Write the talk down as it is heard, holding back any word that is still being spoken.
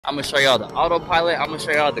I'm gonna show y'all the autopilot. I'm gonna show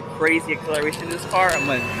y'all the crazy acceleration of this car,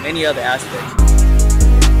 among many other aspects.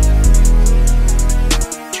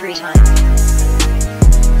 Tree time.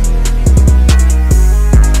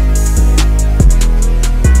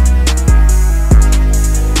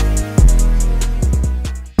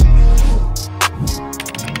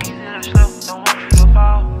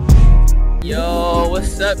 Yo,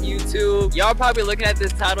 what's up YouTube? Y'all probably looking at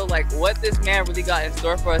this title like what this man really got in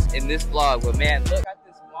store for us in this vlog. But man, look at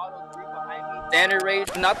this Model 3 behind me. Standard range,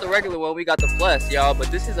 not the regular one, we got the Plus, y'all. But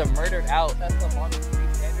this is a murdered out Tesla Model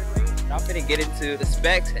 3 standard range. And I'm gonna get into the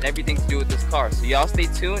specs and everything to do with this car. So y'all stay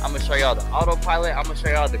tuned. I'm gonna show y'all the autopilot. I'm gonna show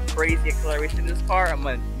y'all the crazy acceleration of this car,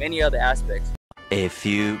 among many other aspects. A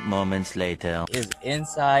few moments later Is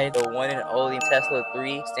inside the one and only Tesla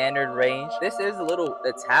 3 standard range. This is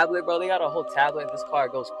the tablet, bro. They got a whole tablet in this car.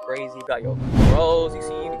 It goes crazy. You got your controls, you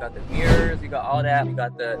see, you got the mirrors, you got all that. We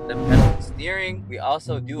got the pedal steering. We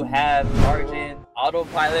also do have charging,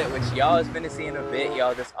 autopilot, which y'all is gonna see in a bit.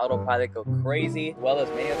 Y'all, this autopilot go crazy, as well as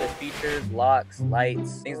many other features, locks,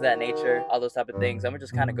 lights, things of that nature, all those type of things. I'm gonna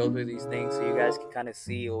just kind of go through these things so you guys can kind of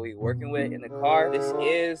see what we're working with in the car. This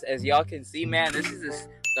is, as y'all can see, man, this is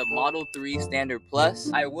the Model 3 Standard Plus.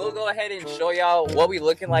 I will go ahead and show y'all what we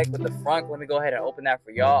looking like with the front. Let me go ahead and open that for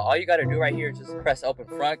y'all. All you gotta do right here is just press open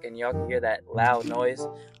front and y'all can hear that loud noise,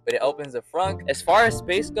 but it opens the front. As far as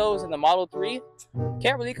space goes in the Model 3,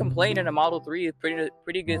 can't really complain in the Model 3.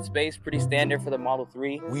 Pretty good space, pretty standard for the Model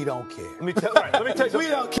 3. We don't care. Let me tell you, we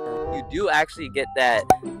don't care. You do actually get that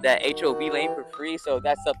HOV lane for free, so if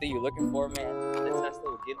that's something you're looking for, man, the Tesla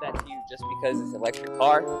will give that to you just because it's an electric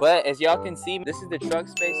car. But as y'all can see, this is the trunk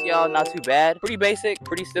space, y'all. Not too bad. Pretty basic,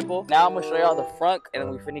 pretty simple. Now I'm gonna show y'all the front, and then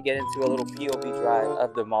we finna get into a little POV drive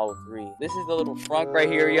of the Model 3. This is the little front right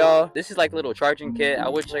here, y'all. This is like a little charging kit. I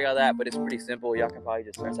would show y'all that, but it's pretty simple. Y'all can probably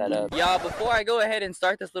just search that up. Y'all, before I go ahead and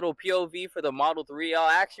start this little POV for the Model 3, y'all,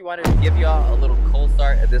 I actually wanted to give y'all a little cold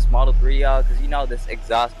start of this Model 3, y'all, because you know this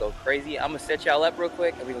exhaust go crazy. I'm gonna set y'all up real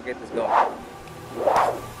quick, and we gonna get this going.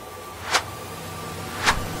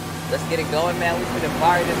 Let's get it going, man. We finna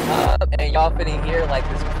fire this up, and y'all finna hear like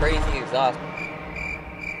this crazy exhaust.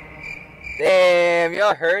 Damn,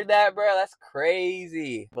 y'all heard that, bro? That's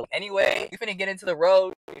crazy. But anyway, we finna get into the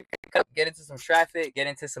road, get into some traffic, get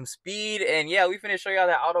into some speed, and yeah, we finna show y'all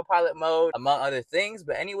that autopilot mode, among other things.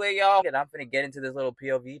 But anyway, y'all, I'm finna get into this little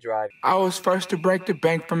POV drive. I was first to break the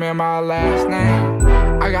bank from in my last name.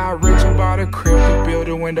 I got rich and bought a crib to build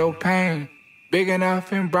a window pane. Big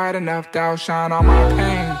enough and bright enough to outshine all my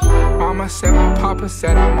pain. Mama said my papa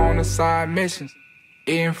said I'm on the side missions.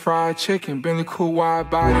 Eating fried chicken, Bentley cool wide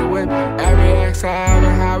body whip. Every ex I ever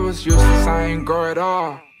had was useless, I ain't grow at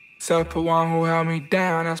all. Except for one who held me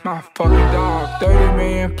down, that's my fucking dog. 30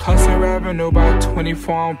 million plus in revenue, by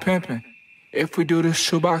 24 on pimping. If we do the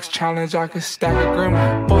shoebox challenge, I could stack a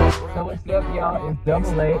gremlin. So what's up, y'all? It's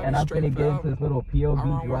Double A, and I'm gonna get into this little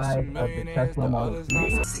POV drive of the Tesla Model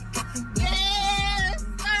 3.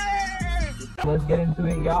 Let's get into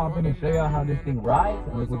it, y'all. I'm gonna show y'all how this thing rides,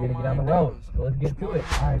 and we're gonna get on the road. So let's get to it.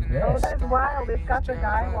 All right, oh, that's wild. It's got the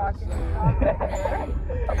guy walking.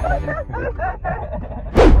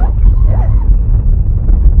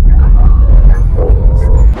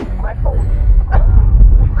 My phone.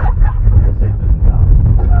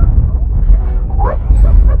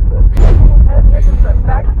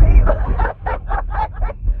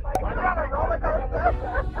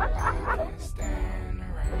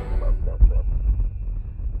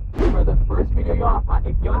 For the first video, y'all,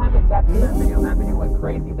 if y'all haven't tapped into that video went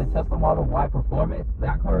crazy. The Tesla Model Y Performance,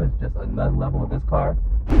 that car is just another level with this car.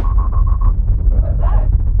 What's that?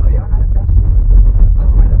 Oh, y'all not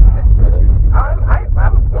I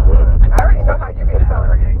already know how you be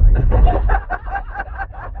accelerating.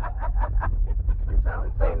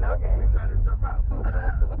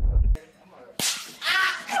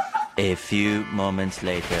 A few moments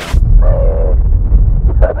later.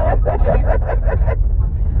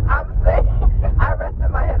 I rested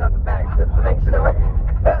my head on the back just to make sure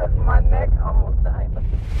my neck almost died.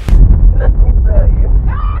 Let me tell you.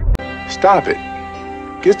 Stop it.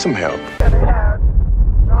 Get some help. Gotta have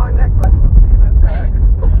strong neck muscles to see this car.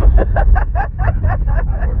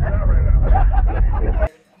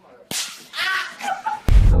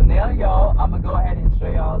 So now, y'all, I'm gonna go ahead and show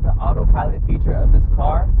y'all the autopilot feature of this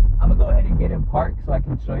car. I'm gonna go ahead and get in park so I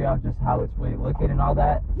can show y'all just how it's really looking and all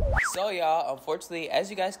that. So y'all, unfortunately, as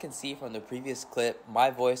you guys can see from the previous clip, my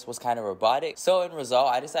voice was kind of robotic. So in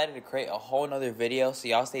result, I decided to create a whole nother video, so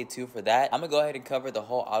y'all stay tuned for that. I'm gonna go ahead and cover the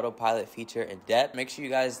whole autopilot feature in depth. Make sure you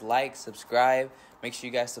guys like, subscribe, make sure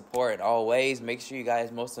you guys support in all ways. Make sure you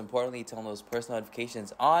guys, most importantly, turn those push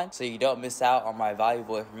notifications on so you don't miss out on my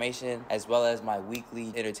valuable information as well as my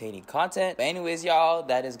weekly entertaining content. But anyways, y'all,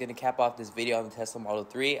 that is gonna cap off this video on the Tesla Model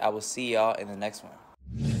 3. I will see y'all in the next one.